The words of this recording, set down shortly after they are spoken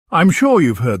I'm sure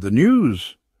you've heard the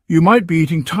news. You might be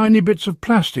eating tiny bits of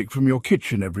plastic from your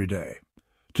kitchen every day.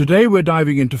 Today we're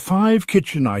diving into 5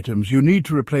 kitchen items you need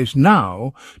to replace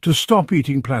now to stop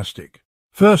eating plastic.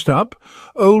 First up,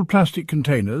 old plastic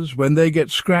containers. When they get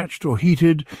scratched or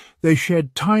heated, they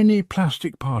shed tiny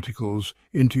plastic particles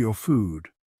into your food.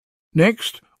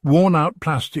 Next, worn-out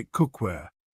plastic cookware.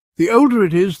 The older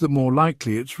it is, the more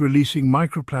likely it's releasing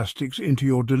microplastics into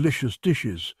your delicious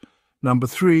dishes. Number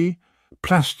 3,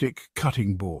 plastic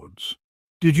cutting boards.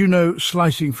 Did you know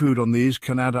slicing food on these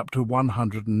can add up to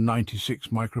 196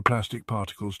 microplastic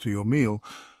particles to your meal?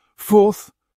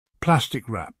 Fourth, plastic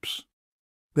wraps.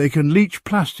 They can leach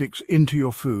plastics into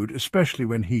your food, especially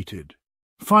when heated.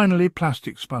 Finally,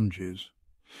 plastic sponges.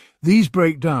 These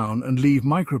break down and leave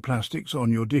microplastics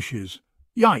on your dishes.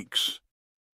 Yikes!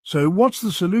 So what's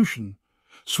the solution?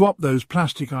 Swap those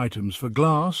plastic items for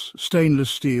glass, stainless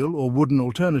steel or wooden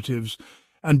alternatives,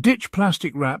 and ditch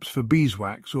plastic wraps for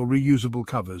beeswax or reusable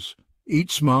covers.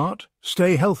 Eat smart,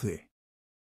 stay healthy.